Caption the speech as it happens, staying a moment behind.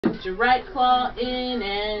put your right claw in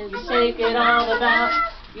and you shake it all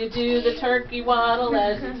about. You do the turkey waddle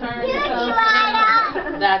as you turn yourself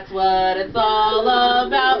around. That's what it's all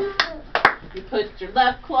about. You put your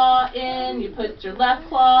left claw in, you put your left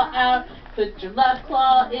claw out. Put your left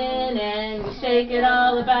claw in and you shake it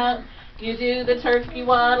all about. You do the turkey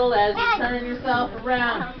waddle as you turn yourself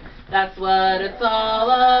around. That's what it's all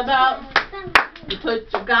about. You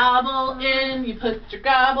put your gobble in, you put your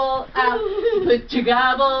gobble out. You put your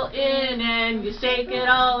gobble in and you shake it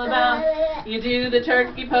all about. You do the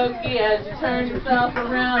turkey pokey as you turn yourself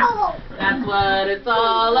around. That's what it's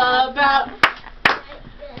all about.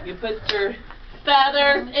 You put your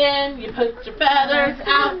feathers in, you put your feathers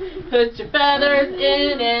out. Put your feathers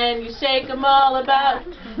in and you shake them all about.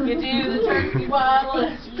 You do the turkey waddle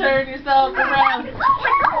as you turn yourself around.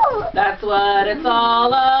 That's what it's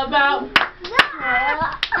all about.